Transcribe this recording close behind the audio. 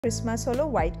Christmas হলো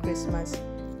white Christmas.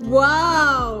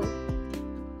 Wow,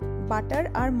 butter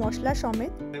আর মশলা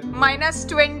সমেত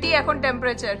 -20 এখন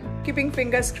টেম্পারেচার। Keeping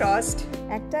fingers crossed.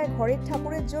 একটায় ঘরের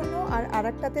ঠাকুরের জন্য আর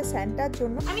আরেকটাতে স্যান্টার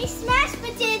জন্য। আমি স্ম্যাশ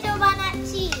পটেটো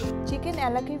বানাচ্ছি। চিকেন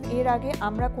আলা কিভ এর আগে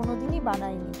আমরা কোনোদিনই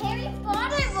বানাইনি। Harry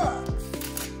Potter books.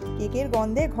 কেকের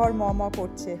গন্ধে ঘর ম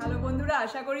করছে। হ্যালো বন্ধুরা,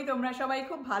 আশা করি তোমরা সবাই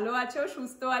খুব ভালো আছো,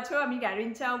 সুস্থ আছো। আমি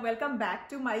গ্যারিন চাও, welcome back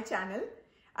to my channel.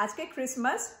 আজকে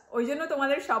ক্রিসমাস, ওই জন্য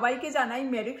তোমাদের সবাইকে জানাই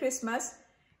মেরি ক্রিসমাস।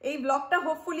 এই ব্লগটা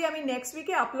হোপফুলি আমি নেক্সট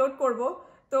উইকে আপলোড করব,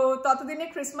 তো ততদিনে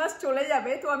ক্রিসমাস চলে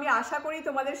যাবে। তো আমি আশা করি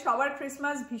তোমাদের সবার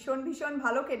ক্রিসমাস ভীষণ ভীষণ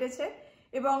ভালো কেটেছে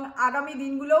এবং আগামী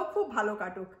দিনগুলোও খুব ভালো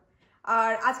কাটুক।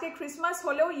 আর আজকে ক্রিসমাস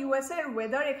হলেও ইউএসএ এর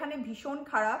ওয়েদার এখানে ভীষণ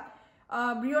খারাপ।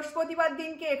 বৃহস্পতিবার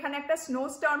দিনকে এখানে একটা স্নো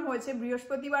স্টর্ম হয়েছে,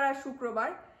 বৃহস্পতিবার আর শুক্রবার।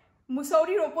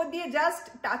 মিসৌরির ওপর দিয়ে জাস্ট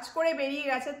টাচ করে বেরিয়ে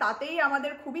গেছে, তাতেই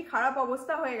আমাদের খুবই খারাপ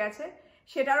অবস্থা হয়ে গেছে।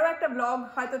 সেটারও একটা ব্লগ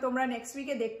হয়তো তোমরা নেক্সট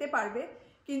উইকে দেখতে পারবে।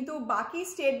 কিন্তু বাকি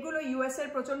স্টেটগুলো ইউএসএর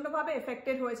প্রচণ্ডভাবে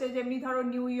এফেক্টেড হয়েছে, যেমনি ধরো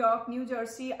নিউ ইয়র্ক, নিউ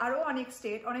জার্সি, আরও অনেক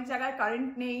স্টেট, অনেক জায়গায়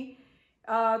কারেন্ট নেই,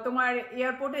 তোমার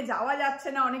এয়ারপোর্টে যাওয়া যাচ্ছে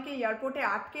না, অনেকে এয়ারপোর্টে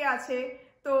আটকে আছে।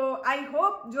 তো আই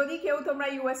হোপ যদি কেউ তোমরা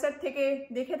ইউএসএর থেকে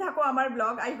দেখে থাকো আমার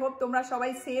ব্লগ, আই হোপ তোমরা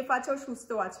সবাই সেফ আছো, সুস্থ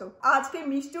আছো। আজকে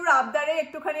মিষ্টুর আবদারে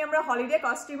একটুখানি আমরা হলিডে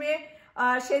কস্টিউমে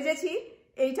সেজেছি।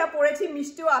 এইটা পরেছি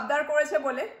মিষ্টু আবদার করেছে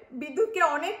বলে। বিদ্যুৎকে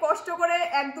অনেক কষ্ট করে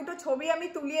এক দুটো ছবি আমি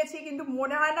তুলিয়েছি, কিন্তু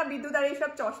মনে হয় না বিদ্যুৎ আর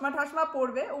এইসব চশমা ঠশমা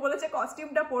পরবে। ও বলেছে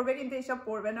কস্টিউমটা পরবে, কিন্তু এইসব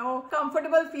পরবে না, ও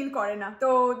কমফোর্টেবল ফিল করে না। তো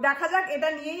দেখা যাক, এটা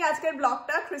নিয়েই আজকের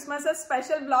ব্লগটা, ক্রিসমাসের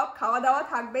স্পেশাল ব্লগ, খাওয়া দাওয়া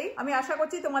থাকবেই। আমি আশা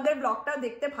করছি তোমাদের ব্লগটা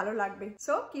দেখতে ভালো লাগবে,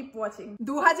 সো কিপ ওয়াচিং।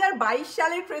 2022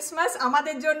 সালের ক্রিসমাস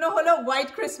আমাদের জন্য হলো হোয়াইট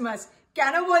ক্রিসমাস।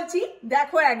 কেন বলছি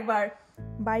দেখো একবার।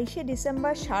 22শে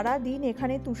ডিসেম্বর সারা দিন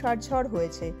এখানে তুষারঝড়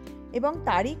হয়েছে এবং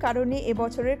তারই কারণে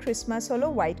এবছরের ক্রিসমাস হলো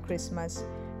হোয়াইট ক্রিসমাস।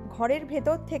 ঘরের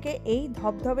ভেতর থেকে এই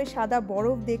ধবধবে সাদা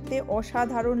বরফ দেখতে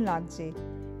অসাধারণ লাগছে,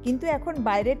 কিন্তু এখন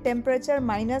বাইরের টেম্পারেচার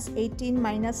 -18,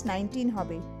 -19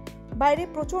 হবে। বাইরে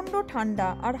প্রচণ্ড ঠান্ডা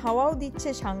আর হাওয়াও দিচ্ছে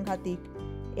সাংঘাতিক।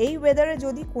 এই ওয়েদারে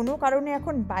যদি কোনো কারণে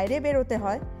এখন বাইরে বেরোতে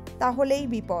হয় তাহলেই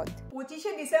বিপদ।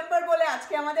 25শে ডিসেম্বর বলে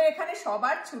আজকে আমাদের এখানে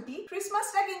সবার ছুটি।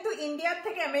 ক্রিসমাসটা কিন্তু ইন্ডিয়ার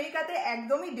থেকে আমেরিকাতে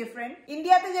একদমই ডিফারেন্ট।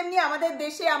 ইন্ডিয়াতে যেমনি আমাদের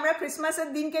দেশে আমরা ক্রিসমাসের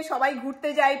দিনকে সবাই ঘুরতে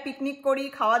যাই, পিকনিক করি,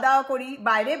 খাওয়া দাওয়া করি,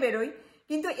 বাইরে বেরোই,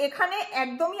 কিন্তু এখানে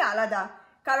একদমই আলাদা।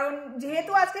 কারণ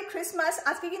যেহেতু আজকে ক্রিসমাস,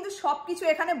 আজকে কিন্তু সবকিছু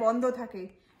এখানে বন্ধ থাকে।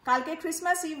 কালকে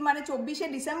ক্রিসমাস ইভ মানে 24শে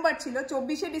ডিসেম্বর ছিল।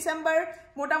 24শে ডিসেম্বর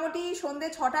মোটামুটি সন্ধ্যে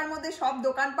 6টার মধ্যে সব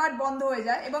দোকানপাট বন্ধ হয়ে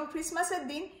যায় এবং ক্রিসমাসের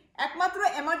দিন একমাত্র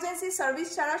এমার্জেন্সি সার্ভিস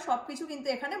ছাড়া সবকিছু কিন্তু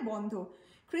এখানে বন্ধ।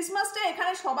 ক্রিসমাসটা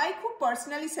এখানে সবাই খুব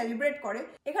পার্সোনালি সেলিব্রেট করে।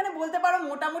 এখানে বলতে পারো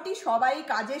মোটামুটি সবাই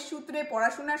কাজের সূত্রে,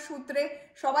 পড়াশোনার সূত্রে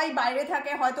সবাই বাইরে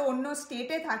থাকে, হয়তো অন্য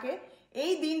স্টেটে থাকে।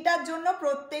 এই দিনটার জন্য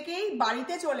প্রত্যেকেই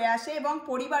বাড়িতে চলে আসে এবং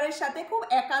পরিবারের সাথে খুব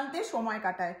একান্তে সময়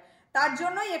কাটায়। তার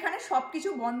জন্যই এখানে সবকিছু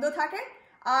বন্ধ থাকে।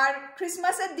 আর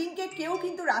ক্রিসমাসের দিনকে কেউ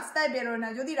কিন্তু রাস্তায় বেরোয় না।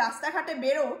 যদি রাস্তাঘাটে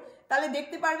বেরো তাহলে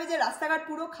দেখতে পারবে যে রাস্তাঘাট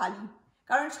পুরো খালি,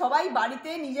 কারণ সবাই বাড়িতে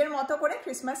নিজের মতো করে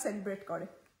ক্রিসমাস সেলিব্রেট করে।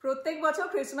 প্রত্যেক বছর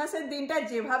ক্রিসমাসের দিনটা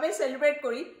যেভাবে সেলিব্রেট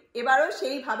করি, এবারও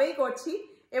সেইভাবেই করছি।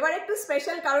 এবার একটু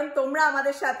স্পেশাল, কারণ তোমরা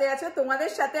আমাদের সাথে আছো,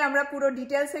 তোমাদের সাথে আমরা পুরো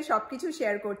ডিটেলসে সবকিছু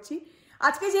শেয়ার করছি।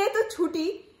 আজকে যেহেতু ছুটি,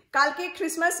 কালকে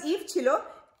ক্রিসমাস ইভ ছিল,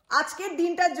 আজকের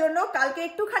দিনটার জন্য কালকে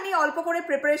একটুখানি অল্প করে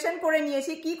প্রিপারেশন করে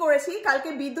নিয়েছি। কি করেছি, কালকে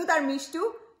বিদ্যুৎ আর মিষ্টু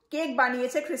কেক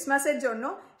বানিয়েছে ক্রিসমাসের জন্য।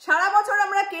 সারা বছর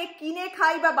আমরা কেক কিনে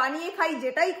খাই বা বানিয়ে খাই,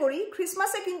 যেটাই করি,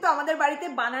 ক্রিসমাসে কিন্তু আমাদের বাড়িতে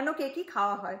বানানো কেকই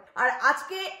খাওয়া হয়। আর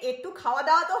আজকে একটু খাওয়া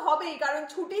দাওয়া তো হবেই, কারণ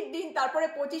ছুটির দিন, তারপরে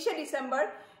 25শে ডিসেম্বর,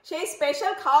 সেই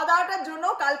স্পেশাল খাওয়া দাওয়াটার জন্য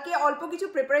কালকে অল্প কিছু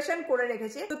প্রিপারেশন করে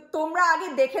রেখেছে। তো তোমরা আগে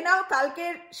দেখে নাও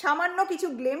কালকের সামান্য কিছু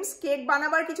গ্লিমস, কেক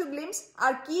বানাবার কিছু গ্লিমস,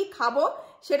 আর কি খাবো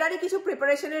সেটারই কিছু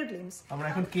প্রিপারেশনের গ্লিমস। আমরা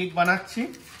এখন কেক বানাচ্ছি।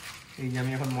 এই যে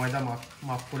আমি এখন ময়দা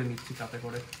মাপ করে নিচ্ছি তাতে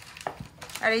করে।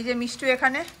 আর এই যে মিষ্টু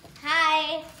এখানে হাই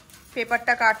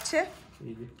পেপারটা কাটছে।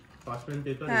 এই যে পার্চমেন্ট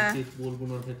পেপার এই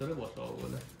বোলগুলোর ভিতরে বসাবো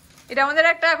বলে। এটা আমাদের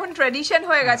একটা এখন ট্র্যাডিশন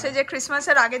হয়ে গেছে যে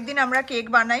ক্রিসমাসের আগের দিন আমরা কেক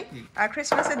বানাই আর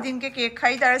ক্রিসমাসের দিনকে কেক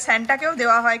খাই। তার স্যান্টাকেও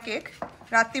দেওয়া হয় কেক।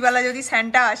 রাত্রিবেলা যদি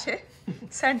স্যান্টা আসে,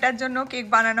 স্যান্টার জন্য কেক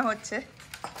বানানো হচ্ছে।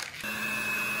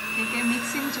 কেকের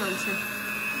মিক্সিং চলছে।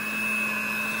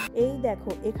 এই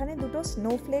দেখো, এখানে দুটো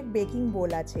স্নোফ্লেক বেকিং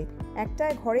বোল আছে।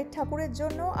 একটায় ঘরের ঠাকুরের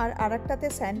জন্য আর আরেকটাতে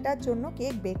স্যান্টার জন্য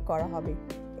কেক বেক করা হবে।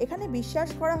 এখানে বিশ্বাস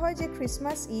করা হয় যে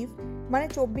ক্রিসমাস ইভ মানে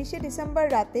 24শে ডিসেম্বর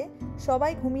রাতে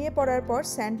সবাই ঘুমিয়ে পড়ার পর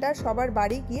স্যান্টা সবার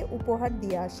বাড়ি গিয়ে উপহার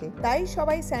দিয়ে আসে। তাই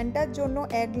সবাই স্যান্টার জন্য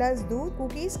 1 গ্লাস দুধ,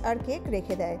 কুকিজ আর কেক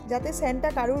রেখে দেয়, যাতে স্যান্টা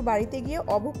কারুর বাড়িতে গিয়ে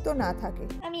অভুক্ত না থাকে।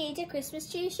 আমি এই যে ক্রিসমাস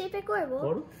ট্রি শেপে করব।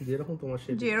 করো যেরকম তোমার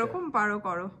শেপ, যেরকম পারো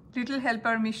করো। Little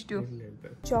helper Mishtu.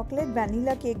 Chocolate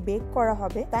vanilla cake bake করা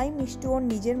হবে, তাই মিষ্টু ওর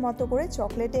নিজের মতো করে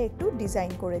চকলেটে একটু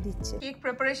ডিজাইন করে দিচ্ছে। কেক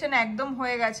প্রিপারেশন একদম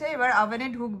হয়ে গেছে, এবার ওভেনে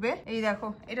ঢুকবে। এই দেখো,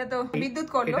 এটা তো বিদ্যুৎ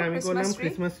করলো, এটা আমি করলাম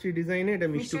ক্রিসমাস ট্রি ডিজাইনে, এটা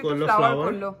মিষ্টু করলো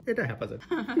ফ্লাওয়ার, এটা হেফাজত।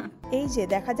 এই যে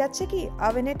দেখা যাচ্ছে কি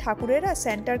ওভেনে ঠাকুরেরা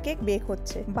সেন্টার কেক বেক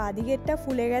হচ্ছে। বাদিকেরটা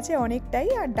ফুলে গেছে অনেকটাই,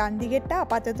 আর ডান দিকেরটা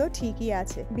আপাতত ঠিকই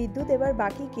আছে। বিদ্যুৎ এবার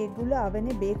বাকি কেকগুলো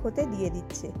ওভেনে বেক হতে দিয়ে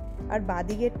দিচ্ছে। আর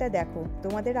বাদিকেরটা দেখো,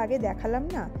 তোমাদের আগে দেখালাম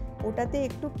না, ওটাতে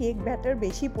একটু কেক ব্যাটার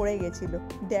বেশি পড়ে গেছিল,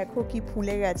 দেখো কি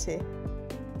ফুলে গেছে।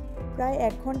 প্রায়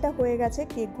 1 ঘন্টা হয়ে গেছে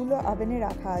কেকগুলো ওভেনে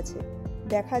রাখা আছে,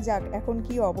 দেখা যাক এখন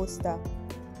কি অবস্থা।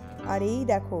 আর এই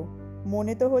দেখো,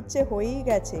 মনে তো হচ্ছে হয়েই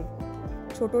গেছে,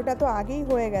 ছোটটা তো আগেই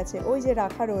হয়ে গেছে, ওই যে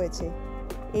রাখা রয়েছে।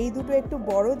 এই দুটো একটু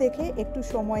বড় দেখে একটু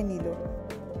সময় নিল।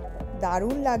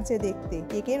 দারুণ লাগছে দেখতে,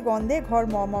 কেকের গন্ধে ঘর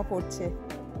ম করছে।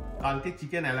 কালকে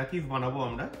চিকেন আলা কিভ বানাবো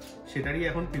আমরা, সেটারই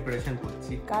এখন প্রিপারেশন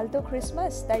করছি। কাল তো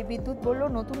ক্রিসমাস, তাই বিদ্যুৎ বলল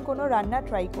নতুন কোনো রান্না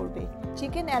ট্রাই করবে।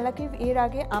 চিকেন আলা কিভ এর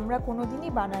আগে আমরা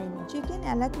কোনোদিনই বানাইনি। চিকেন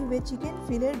আলা কিভে চিকেন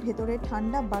ফিলের ভেতরে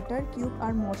ঠান্ডা বাটার কিউব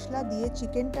আর মশলা দিয়ে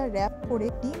চিকেনটা র্যাপ করে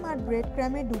ডিম আর ব্রেড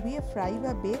ক্রামে ডুবিয়ে ফ্রাই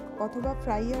বা বেক অথবা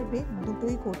ফ্রাই আর বেক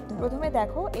দুটোই করতে হবে। প্রথমে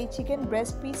দেখো, এই চিকেন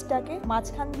ব্রেস্ট পিসটাকে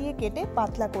মাঝখান দিয়ে কেটে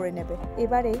পাতলা করে নেবে।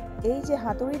 এবারে এই যে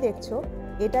হাতুড়ি দেখছো,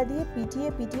 এটা দিয়ে পিটিয়ে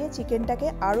পিটিয়ে চিকেনটাকে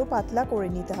আরো পাতলা করে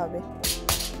নিতে হবে।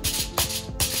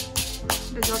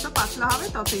 যত পাতলা হবে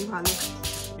ততই ভালো।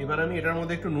 এবার আমি এটার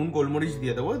মধ্যে একটু নুন গোলমরিচ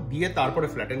দিয়ে দেবো, দিয়ে তারপরে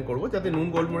ফ্ল্যাটেন করবো, যাতে নুন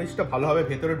গোলমরিচটা ভালোভাবে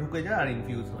ভেতরে ঢুকে যায় আর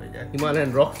ইনফিউজ হয়ে যায়। Himalayan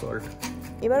rock salt.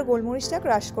 এবার গোলমরিচটা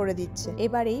ক্রাশ করে দিচ্ছে।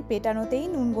 এবার এই পেটানোতেই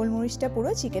নুন গোলমরিচটা পুরো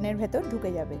চিকেনের ভেতর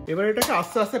ঢুকে যাবে। এবার এটাকে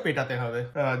আস্তে আস্তে পেটাতে হবে।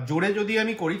 জোরে যদি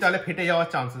আমি করি তাহলে ফেটে যাওয়ার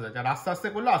চান্সেস আছে, আর আস্তে আস্তে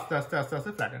করলে আস্তে আস্তে আস্তে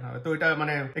আস্তে ফ্ল্যাটেন হবে। তো এটা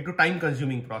মানে একটু টাইম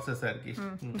কনজিউমিং প্রসেস আর কি,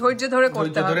 ধৈর্য ধরে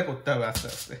করতে হবে আস্তে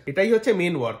আস্তে। এটাই হচ্ছে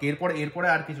মেন ওয়ার্ক। এরপরে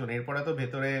আর কিছু না, এরপরে তো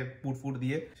ভেতরে পুরপুর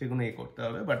দিয়ে সেগুলো করতে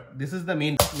হবে। But this is the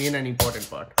men and important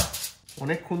part.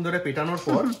 অনেকক্ষণ ধরে পেটানোর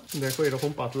পর দেখো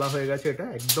এরকম পাতলা হয়ে গেছে, এটা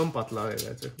একদম পাতলা হয়ে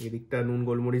গেছে। এদিকটা নুন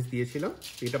গোলমরিচ দিয়েছিলাম,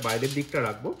 এটা বাইরের দিকটা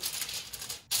রাখবো,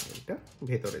 এটা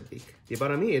ভেতরের দিক। এবার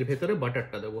আমি এর ভেতরে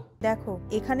বাটারটা দেবো। দেখো,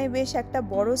 এখানে বেশ একটা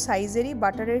বড় সাইজেরই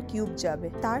বাটারের কিউব যাবে,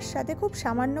 তার সাথে খুব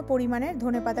সামান্য পরিমাণের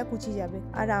ধনেপাতা কুচি যাবে।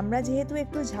 আর আমরা যেহেতু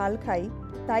একটু ঝাল খাই,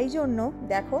 তাই জন্য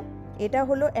দেখো, এটা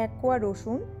হলো 1 কোয়া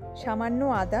রসুন, সামান্য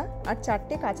আদা আর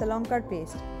 4টে কাঁচা লঙ্কার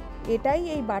পেস্ট। এটাই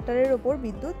এই বাটারের ওপর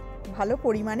বিদ্যুৎ ভালো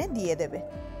পরিমাণে দিয়ে দেবে।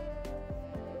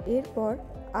 এরপর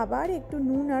আবার একটু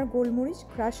নুন আর গোলমরিচ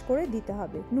ক্রাশ করে দিতে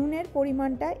হবে। নুনের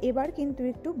পরিমাণটা এবার কিন্তু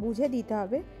একটু বুঝে দিতে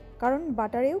হবে, কারণ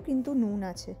বাটারেও কিন্তু নুন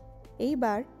আছে।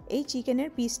 এইবার এই চিকেনের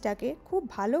পিসটাকে খুব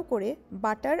ভালো করে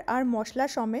বাটার আর মশলা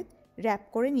সমেত র্যাপ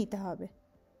করে নিতে হবে।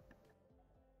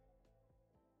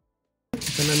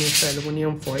 এখানে আমি একটা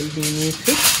অ্যালুমিনিয়াম ফয়েল দিয়ে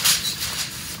নিয়েছি,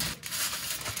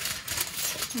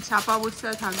 ছাপা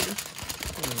অবস্থায় থাকবে।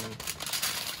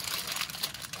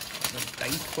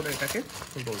 টাইট করে এটাকে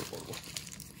রোল করবো।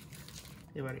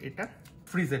 এবার এটা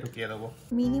ফ্রিজে ঢুকিয়ে দেবো।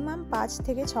 মিনিমাম 5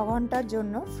 থেকে 6 ঘন্টার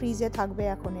জন্য ফ্রিজে থাকবে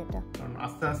এখন এটা, কারণ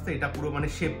আস্তে আস্তে এটা পুরো মানে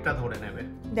শেপটা ধরে নেবে।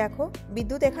 দেখো,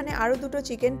 বিদ্যুৎ এখানে আরো 2টো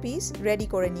চিকেন পিস রেডি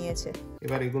করে নিয়েছে।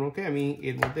 এবার এগুলোকে আমি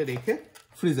এর মধ্যে রেখে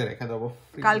ফ্রিজে রেখে দেবো,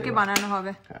 কালকে বানানো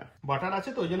হবে। হ্যাঁ, বাটার আছে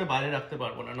তো ওই জন্য বাইরে রাখতে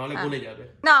পারবো না, নাহলে গলে যাবে।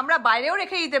 না, আমরা বাইরেও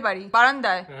রেখে দিতে পারি,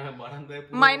 বারান্দায়। হ্যাঁ, বারান্দায়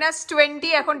 -20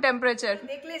 এখন টেম্পারেচার।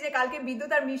 দেখলে যে কালকে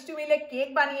বিদ্যুৎ আর মিষ্টু মিলে কেক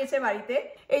বানিয়েছে বাড়িতে।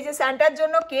 এই যে স্যান্টার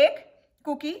জন্য কেক,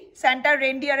 কুকি, স্যান্টার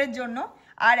রেনডিয়ারের জন্য,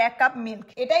 আর 1 কাপ মিল্ক।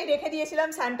 এটাই রেখে দিয়েছিলাম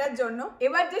স্যান্টার জন্য।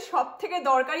 এবার যে সব থেকে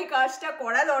দরকারি কাজটা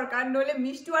করা দরকার, নইলে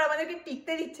মিষ্টু আর আমাদেরকে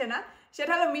টিকতে দিচ্ছে না,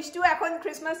 সেটা হলো মিষ্টু এখন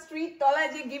ক্রিসমাস ট্রির তলায়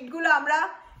যে গিফটগুলো আমরা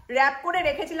র্যাপ করে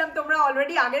রেখেছিলাম, তোমরা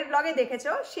অলরেডি আগের ব্লগে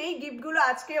দেখেছো, সেই গিফটগুলো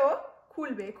আজকে ও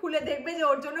খুলবে। খুলে দেখবে যে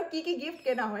ওর জন্য কি কি গিফট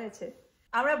কেনা হয়েছে।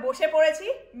 আমরা বসে পড়েছি,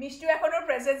 মিষ্টু এখন ওর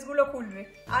প্রেজেন্টস গুলো খুলবে।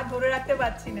 আর ধরে রাখতে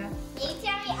পারছি না, এইটা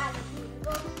আমি আগে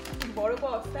খুলবো। বড়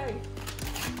বক্স তাই।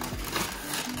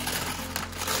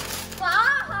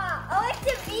 Wow! Oh, it's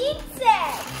a bead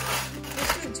set!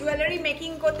 Jewellery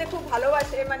making করতে খুব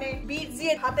ভালোবাসে, মানে বিডস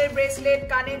দিয়ে হাতের ব্রেসলেট,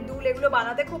 কানের দুল এগুলো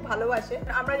বানাতে খুব ভালোবাসে।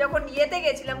 আমরা যখন ইয়েতে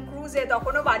গেছিলাম ক্রুজে,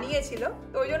 তখনও বানিয়েছিল।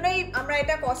 তো ওই জন্যই আমরা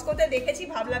এটা কস্কোতে দেখেছি,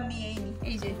 ভাবলাম নিয়েই নি।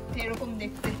 এই যে এরকম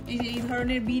দেখতে, এই যে এই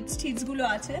ধরনের বিডস টিডস গুলো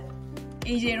আছে,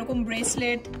 এই যে এরকম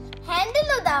ব্রেসলেট,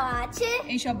 হ্যান্ডেলও দেওয়া আছে,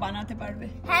 এইসব বানাতে পারবে।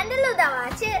 হ্যান্ডেলও দেওয়া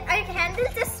আছে, আর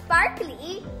হ্যান্ডেলটা স্পার্কলি।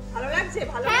 ভালো লাগছে,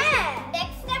 ভালো। হ্যাঁ,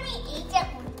 নেক্সট আমি এইটা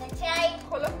খুলতে চাই।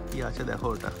 খোলো কি আছে দেখো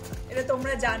ওটা। এটা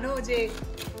তোমরা জানো যে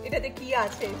এটাতে কি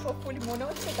আছে, হোপফুলি মনে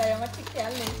হচ্ছে, তাই আমার ঠিক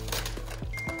খেয়াল নেই।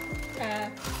 হ্যাঁ,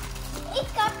 এই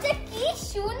কাপটা কি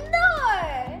সুন্দর।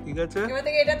 ঠিক আছে, এবার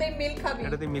থেকে এটাতেই মিল্ক খাবি।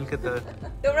 এটাতে মিল্ক খেতে হবে।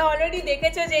 তোমরা অলরেডি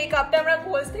দেখেছো যে এই কাপটা আমরা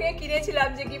কোলস থেকে কিনেছিলাম,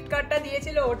 যে গিফট কার্ডটা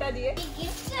দিয়েছিল ওটা দিয়ে। এই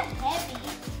গিফটটা হেভি।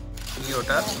 কি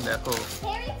ওটা দেখো,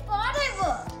 হ্যারি পটার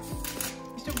বুক।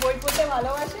 একটু বই পড়তে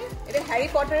ভালোবাসে। এটা হ্যারি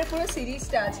পটারের পুরো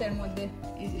সিরিজটা আছে এর মধ্যে।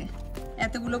 এই যে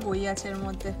এতগুলো বই আছে এর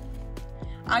মধ্যে।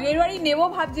 আগের বারই নেবো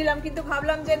ভাবছিলাম, কিন্তু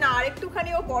ভাবলাম যে না,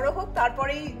 আরেকটুখানি ও বড় হোক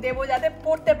তারপরেই দেবো, যাতে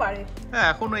পড়তে পারে। হ্যাঁ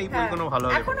এখনো এই বইগুলো ভালো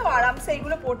হবে, এখনো আরামসে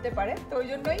এগুলো পড়তে পারে, তো ওই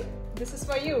জন্যই this is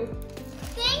for you.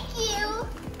 Thank you.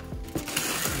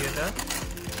 এটা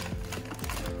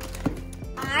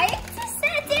আর একটা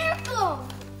সেট এরকম।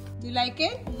 Do you like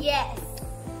it? Yes.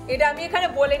 এটা আমি এখানে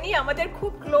বলিনি, আমাদের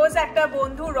খুব ক্লোজ একটা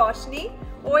বন্ধু রশনি,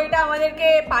 ও এটা আমাদেরকে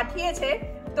পাঠিয়েছে।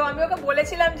 তো আমি ওকে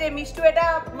বলেছিলাম যে মিষ্টু এটা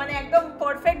মানে একদম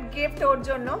পারফেক্ট গিফট ওর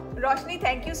জন্য। Roshni,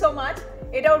 thank you so much.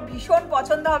 এটা ওর ভীষণ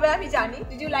পছন্দ হবে আমি জানি।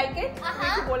 Did you like it?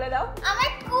 একটু বলে দাও। আমার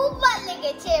খুব ভালো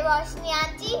লেগেছে রশনি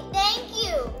আন্টি, থ্যাংক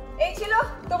ইউ। এই ছিল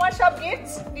তোমার সব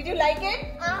gifts. Did you like it?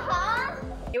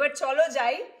 এবার চলো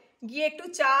যাই, গিয়ে একটু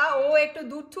চা, ও একটু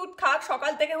দুধ টুধ খাক।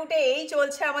 সকাল থেকে উঠে এই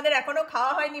চলছে আমাদের, এখনো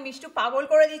খাওয়া হয়নি। মিষ্টু পাগল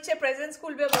করে দিচ্ছে প্রেজেন্স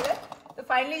খুলবে বলে। তো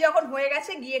ফাইনালি যখন হয়ে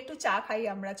গেছে, গিয়ে একটু চা খাই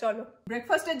আমরা। চলো,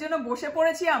 ব্রেকফাস্টের জন্য বসে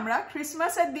পড়েছি আমরা।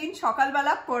 ক্রিসমাসের দিন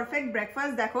সকালবেলা পারফেক্ট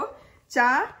ব্রেকফাস্ট। দেখো, চা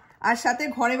আর সাথে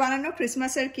ঘরে বানানো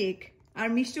ক্রিসমাসের কেক, আর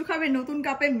মিষ্টু খাবে নতুন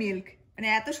কাপে মিল্ক। মানে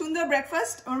এত সুন্দর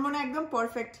ব্রেকফাস্ট, ওর মনে একদম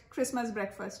পারফেক্ট ক্রিসমাস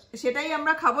ব্রেকফাস্ট। সেটাই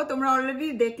আমরা খাবো। তোমরা অলরেডি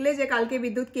দেখলে যে কালকে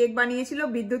বিদ্যুৎ কেক বানিয়েছিল,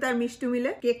 বিদ্যুৎ আর মিষ্টু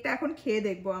মিলে। কেকটা এখন খেয়ে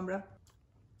দেখবো আমরা।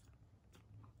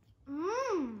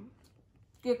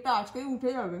 কেকটা আজকেই উঠে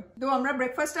যাবে। তো আমরা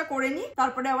ব্রেকফাস্টটা করে নিই,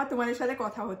 তারপরে আবার তোমাদের সাথে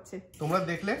কথা হচ্ছে। তোমরা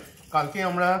দেখলে কালকে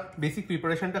আমরা বেসিক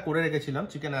প্রিপারেশনটা করে রেখেছিলাম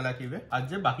চিকেন আলা কিভে। আজ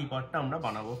যে বাকি পার্টটা আমরা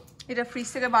বানাবো। এটা ফ্রিজ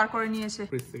থেকে বার করে নিয়েছে,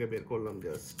 ফ্রিজ থেকে বের করলাম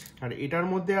জাস্ট। আর এটার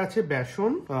মধ্যে আছে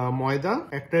বেসন, ময়দা,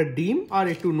 একটা ডিম, আর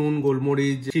একটু নুন,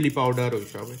 গোলমরিচ, চিলি পাউডার,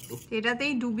 ওইসব একটু।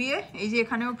 এটাতেই ডুবিয়ে এই যে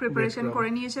এখানেও প্রিপারেশন করে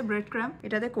নিয়েছে ব্রেড ক্রাম্ব।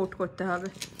 এটাতে কোট করতে হবে।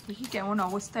 দেখি কেমন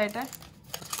অবস্থা এটা।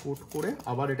 কোট করে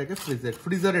আবার এটাকে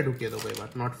ফ্রিজারে ঢুকিয়ে দেবো এবার,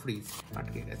 নট ফ্রিজ,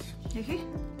 আটকে গেছে। দেখি,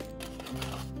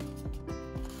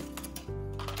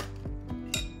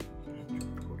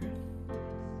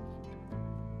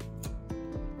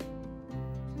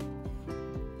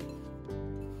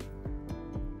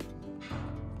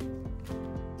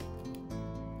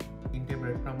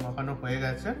 মাখানো হয়ে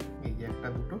গেছে। এই যে একটা,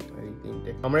 দুটো, এই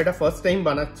তিনটে। আমরা এটা ফার্স্ট টাইম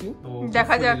বানাচ্ছি, তো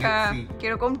দেখা যাক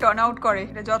কিরকম টার্ন আউট করে।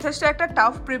 এটা যথেষ্ট একটা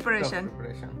টাফ প্রিপারেশন।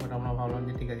 বাট আমরা ভাবলাম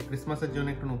যে ঠিক আছে, ক্রিসমাসের জন্য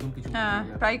একটু নতুন কিছু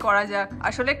ট্রাই করা যাক।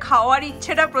 আসলে খাওয়ার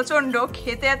ইচ্ছেটা প্রচন্ড,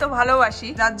 খেতে এত ভালোবাসি,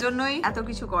 যার জন্যই এত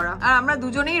কিছু করা। আর আমরা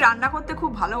দুজনেই রান্না করতে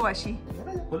খুব ভালোবাসি।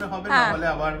 বলে হবে না, হলে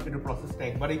আবার একটু প্রসেসটা,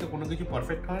 একবারই তো কোনো কিছু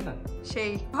পারফেক্ট হয় না।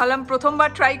 সেই ভাবলাম প্রথমবার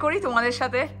ট্রাই করি, তোমাদের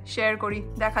সাথে শেয়ার করি,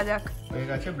 দেখা যাক। হয়ে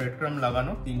গেছে ব্রেড ক্রাম্ব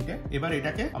লাগানো তিনটে। এবার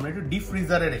এটাকে আমরা একটু ডিপ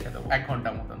ফ্রিজারে রেখে দেবো 1 ঘন্টা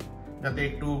মতন, যাতে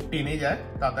একটু টেনে যায়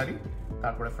তাড়াতাড়ি।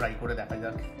 তারপরে ফ্রাই করে দেখা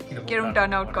যাক কিরকম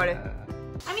টার্ন আউট করে।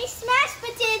 আমি স্ম্যাশ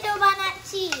পটেটো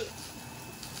বানাচ্ছি।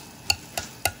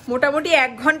 মোটামুটি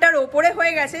 1 ঘন্টার ওপরে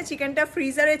হয়ে গেছে। চিকেনটা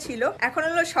ফ্রিজারে ছিল। এখন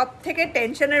হলো সব থেকে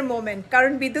টেনশনের মোমেন্ট,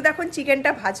 কারণ বিদ্যুৎ এখন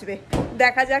চিকেনটা ভাজবে।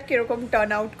 দেখা যাক কিরকম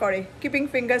টার্ন আউট করে। Keeping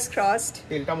fingers crossed.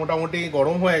 তেলটা মোটামুটি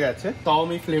গরম হয়ে গেছে, তাও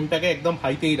আমি ফ্লেমটাকে একদম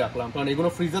হাইতেই রাখলাম, কারণ এগুলো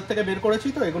ফ্রিজার থেকে বের করেছি,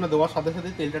 তো এগুলো দেওয়ার সাথে সাথে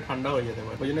তেলটা ঠান্ডা হয়ে যেতে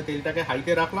পারে, ওই জন্য তেলটাকে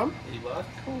হাইতে রাখলাম। এইবার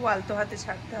খুব আলতো হাতে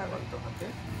ছাড়তে হবে। আলতো হাতে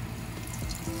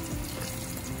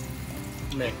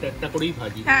একটা একটা করেই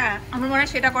ভাজি। হ্যাঁ, আমার মনে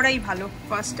হয় সেটা করাই ভালো।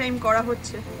 ফার্স্ট টাইম করা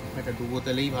হচ্ছে। এটা ডুবো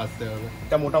তেলেই ভাজতে হবে।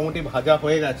 এটা মোটামুটি ভাজা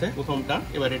হয়ে গেছে প্রথমটা,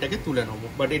 এবার এটাকে তুলে নেবো।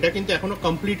 বাট এটা কিন্তু এখনো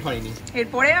কমপ্লিট হয়নি,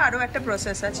 এরপরে আরো একটা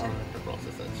প্রসেস আছে। একটা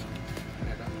প্রসেস আছে।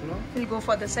 এটা হলো will go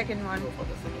for the second one.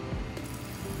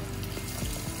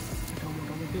 এটা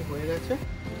মোটামুটি হয়ে গেছে।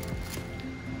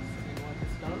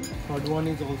 থার্ড ওয়ান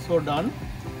ইজ অলসো ডান।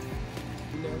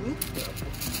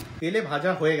 তেলে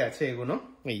ভাজা হয়ে গেছে এগুলো।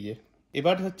 এই যে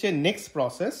এবার হচ্ছে নেক্সট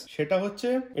প্রসেস, সেটা হচ্ছে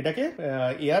এটাকে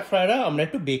এয়ার ফ্রায়ারে আমরা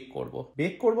একটু বেক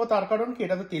করব। তার কারণ কি,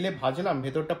 এটা তো তেলে ভাজলাম,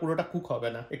 ভেতরটা পুরোটা কুক হবে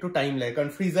না, একটু টাইম লাগে, কারণ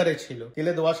ফ্রিজারে ছিল।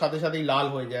 তেলে দেওয়ার সাথে সাথেই লাল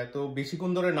হয়ে যায়, তো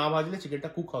বেশিক্ষণ ধরে না ভাজলে চিকেনটা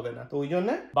কুক হবে না। তো ওই জন্য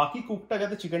বাকি কুকটা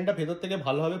যাতে চিকেনটা ভেতর থেকে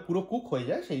ভালোভাবে পুরো কুক হয়ে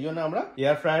যায়, সেই জন্য আমরা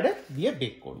এয়ার ফ্রায়ারে দিয়ে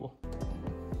বেক করব।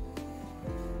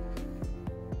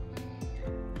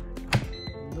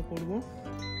 করবো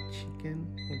চিকেন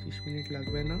 25 মিনিট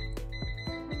লাগবে না,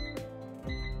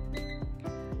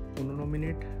 15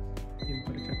 মিনিট।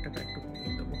 টেম্পারেচারটাকে একটু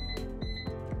কমিয়ে দেবো,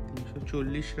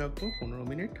 340 রাখবো, 15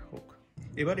 মিনিট হোক।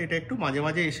 এবার এটা একটু মাঝে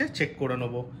মাঝে এসে চেক করে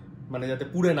নেবো, মানে যাতে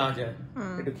পুড়ে না যায়,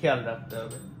 একটু খেয়াল রাখতে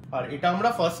হবে। আর এটা আমরা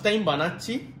ফার্স্ট টাইম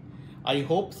বানাচ্ছি, আই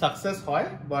হোপ সাকসেস হয়।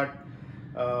 বাট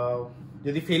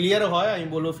যদি ফেলিয়ার হয় আমি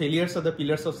বলবো ফেলিয়ারস are the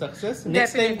pillars of success.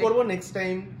 Next time করব, নেক্সট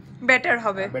টাইম বেটার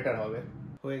হবে।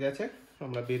 হয়ে গেছে,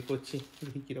 আমরা বের করছি,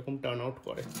 দেখি কিরকম টার্ন আউট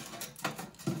করে।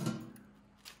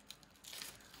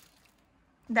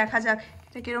 দেখা যাক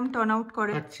এটা কিরকম টার্ন আউট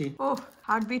করে। ও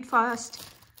হার্টবিট ফাস্ট।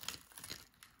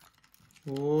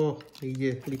 ও এই যে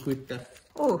লিকুইডটা,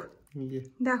 ও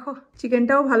দেখো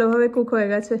চিকেনটাও ভালোভাবে কুক হয়ে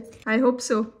গেছে, আই হোপ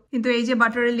সো। কিন্তু এই যে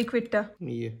বাটারের লিকুইডটা,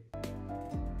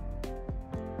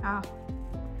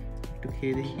 একটু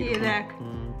খেয়ে দেখি। দেখ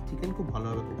চিকেন খুব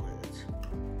ভালোভাবে কুক হয়ে গেছে।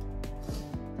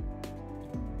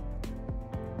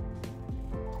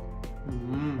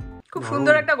 খুব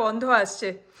সুন্দর একটা গন্ধ আসছে,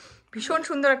 ভীষণ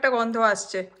সুন্দর একটা গন্ধ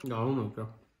আসছে। দারুণ এটা।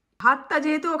 ভাতটা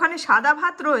যেহেতু ওখানে সাদা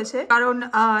ভাত রয়েছে, কারণ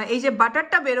এই যে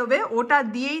বাটারটা বেরোবে ওটা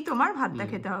দিয়েই তোমার ভাতটা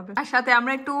খেতে হবে। আর সাথে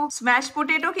আমরা একটু স্ম্যাশ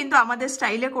পটেটো কিন্তু আমাদের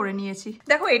স্টাইলে করে নিয়েছি।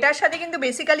 দেখো এটার সাথে কিন্তু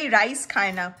বেসিক্যালি রাইস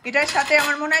খায় না, এটার সাথে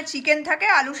আমার মনে হয় চিকেন থাকে,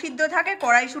 আলু সিদ্ধ থাকে,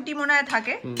 কড়াইশুঁটি মনে হয়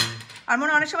থাকে, আর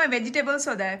মনে অনেক সময়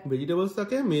ভেজিটেবলসও দেয়। ভেজিটেবলস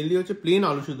থাকে, মেইনলি হচ্ছে প্লেন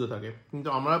আলু সিদ্ধ থাকে। কিন্তু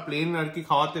আমরা প্লেন আর কি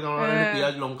খাওয়ার থেকে আমরা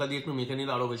পেঁয়াজ লঙ্কা দিয়ে একটু মেখে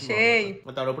নিলে আরো বেশি সেই,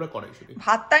 তার উপরে কড়াইশুঁটি।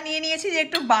 ভাতটা নিয়ে নিয়েছি যে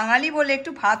একটু বাঙালি বলে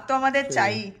একটু ভাত তো আমাদের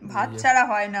চাই, ভাত ছাড়া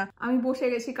হয় না। আমি বসে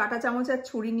গেছি কাঁটা চামচ আর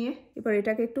ছুরি নিয়ে, এবার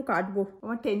এটাকে একটু কাটবো,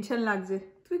 আমার টেনশন লাগছে।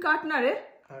 তুই কাট না রে,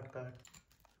 কাট।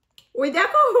 ওই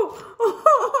দেখো,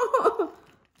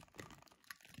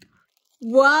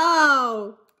 wow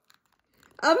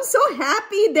I am so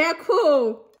happy. দেখো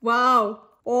ওয়াও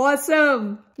অসম,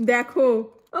 দেখো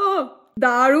ও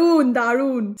দারুন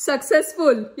দারুন,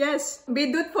 সাকসেসফুল। ইয়েস,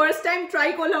 বিদ্যুৎ ফার্স্ট টাইম ট্রাই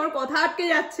করলে আমার কথা আটকে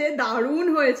যাচ্ছে, দারুন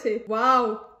হয়েছে। ওয়াও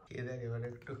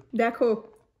দেখো,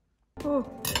 ও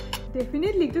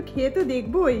ডেফিনেটলি একটু খেয়ে তো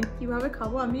দেখবোই, কিভাবে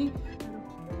খাবো আমি।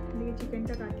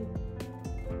 চিকেনটা কাটি,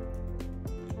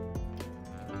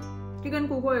 চিকেন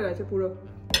কুক হয়ে গেছে পুরো,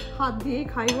 হাত দিয়েই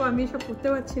খাইবো আমি, সব করতে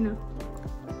পারছি না।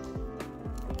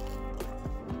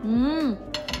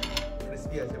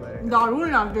 দারুণ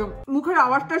লাগছে, মুখের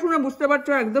আওয়াজটা শুনে বুঝতে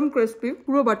পারছো একদম ক্রিস্পি,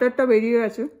 পুরো বাটারটা বেরিয়ে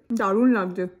গেছে, দারুণ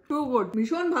লাগছে, টু গুড,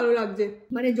 ভীষণ ভালো লাগছে।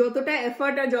 মানে যতটা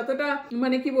এফর্ট আর যতটা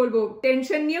মানে কি বলবো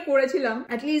টেনশন নিয়ে করেছিলাম,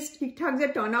 অ্যাটলিস্ট ঠিকঠাক যে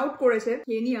টার্ন আউট করেছে,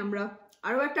 খেয়ে নি আমরা।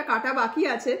 আরো একটা কাটা বাকি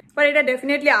আছে, বাট এটা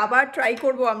ডেফিনেটলি আবার ট্রাই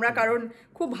করবো আমরা, কারণ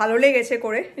খুব ভালো লেগেছে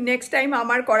করে। নেক্সট টাইম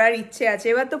আমার করার ইচ্ছে আছে।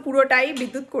 এবার তো পুরোটাই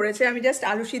বিদ্যুৎ করেছে, আমি জাস্ট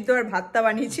আলু সিদ্ধ আর ভাতটা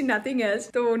বানিয়েছি, নাথিং এলস।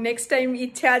 তো নেক্সট টাইম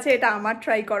ইচ্ছে আছে এটা আমার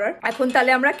ট্রাই করার। এখন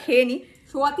তাহলে আমরা খেয়ে নিই।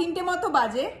 3:15 মতো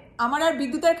বাজে, আমার আর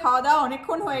বিদ্যুতের খাওয়া দাওয়া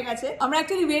অনেকক্ষণ হয়ে গেছে। আমরা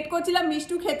অ্যাকচুয়ালি ওয়েট করছিলাম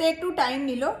মিষ্টু খেতে, একটু টাইম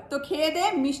নিল, তো খেয়ে দে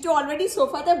মিষ্টু অলরেডি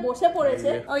সোফাতে বসে পড়েছে।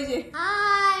 ওই যে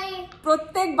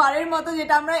প্রত্যেকবারের মতো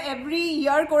যেটা আমরা এভরি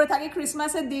ইয়ার করে থাকি,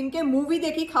 ক্রিসমাসের দিনকে মুভি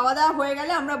দেখি, খাওয়া দাওয়া হয়ে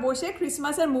গেলে আমরা বসে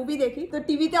ক্রিসমাসের মুভি দেখি। তো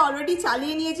টিভিতে অলরেডি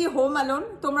চালিয়ে নিয়েছি হোম অ্যালোন,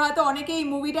 তোমরা হয়তো অনেকে এই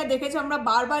মুভিটা দেখেছো, আমরা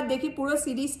বারবার দেখি, পুরো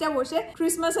সিরিজটা বসে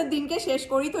ক্রিসমাসের দিনকে শেষ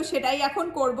করি, তো সেটাই এখন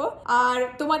করব। আর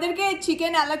তোমাদেরকে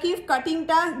চিকেন আলা কিভ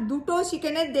কাটিংটা দুটো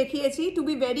চিকেনের দেখিয়েছি, টু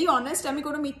বি ভেরি অনেস্ট, আমি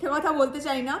কোনো মিথ্যে কথা বলতে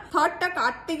চাই না। থার্ডটা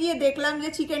কাটতে গিয়ে দেখলাম যে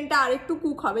চিকেনটা আরেকটু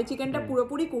কুক হবে, চিকেনটা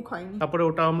পুরোপুরি কুক হয়নি। তারপরে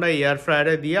ওটা আমরা এয়ার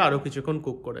ফ্রায়ারে দিয়ে আরো কিছুক্ষণ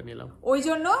কুক করে নিলাম, ওই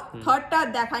জন্য থার্ডটা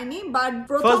দেখাইনি, বাট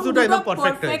প্রথম দুটো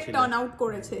পারফেক্ট টার্ন আউট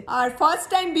করেছে। আর ফার্স্ট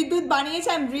টাইম বিদ্যুৎ বানিয়েছে,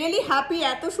 আই এম রিয়েলি হ্যাপি,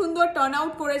 এত সুন্দর টার্ন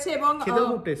আউট করেছে এবং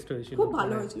খুব টেস্ট হয়েছিল, খুব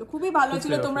ভালো হয়েছিল, খুবই ভালো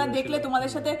হয়েছিল। তোমরা দেখলে,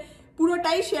 তোমাদের সাথে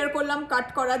পুরোটাই শেয়ার করলাম কাট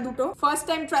করা দুটো। ফার্স্ট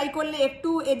টাইম ট্রাই করলে একটু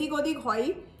এদিক ওদিক হয়,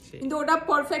 কিন্তু ওটা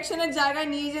পারফেকশনের জায়গায়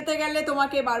নিয়ে যেতে গেলে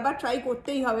তোমাকে বারবার ট্রাই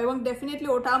করতেই হবে, এবং ডেফিনেটলি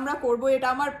ওটা আমরা করবো, এটা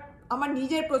আমার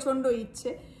নিজের প্রচন্ড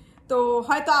ইচ্ছে। তো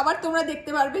হয়তো আবার তোমরা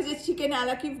দেখতে পারবে যে চিকেন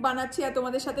আলা কিভ বানাচ্ছি আর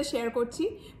তোমাদের সাথে শেয়ার করছি।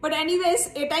 বাট এনিওয়েজ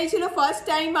এটাই ছিল ফার্স্ট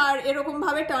টাইম, আর এরকম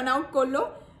ভাবে টার্ন আউট করলো।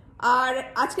 আর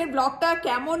আজকের ব্লগটা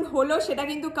কেমন হলো সেটা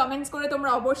কিন্তু কমেন্টস করে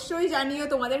তোমরা অবশ্যই জানিও,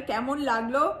 তোমাদের কেমন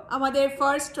লাগলো আমাদের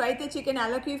ফার্স্ট ট্রাইতে চিকেন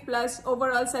আলা কিভ প্লাস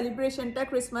ওভারঅল সেলিব্রেশনটা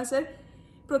ক্রিসমাসের।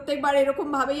 প্রত্যেকবার এরকম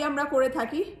ভাবেই আমরা করে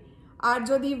থাকি। আর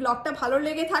যদি ব্লগটা ভালো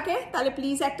লেগে থাকে তাহলে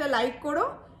প্লিজ একটা লাইক করো,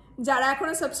 যারা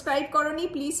এখনো সাবস্ক্রাইব করোনি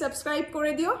প্লিজ সাবস্ক্রাইব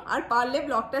করে দিও, আর পারলে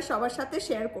ব্লগটা সবার সাথে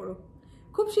শেয়ার করো।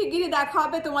 খুব শিগগিরই দেখা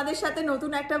হবে তোমাদের সাথে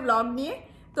নতুন একটা ব্লগ নিয়ে।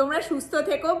 তোমরা সুস্থ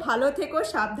থেকো, ভালো থেকো,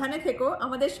 সাবধানে থেকো,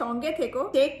 আমাদের সঙ্গে থেকো।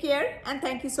 Take care and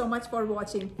thank you so much for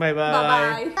watching. Bye bye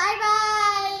bye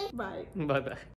bye bye bye.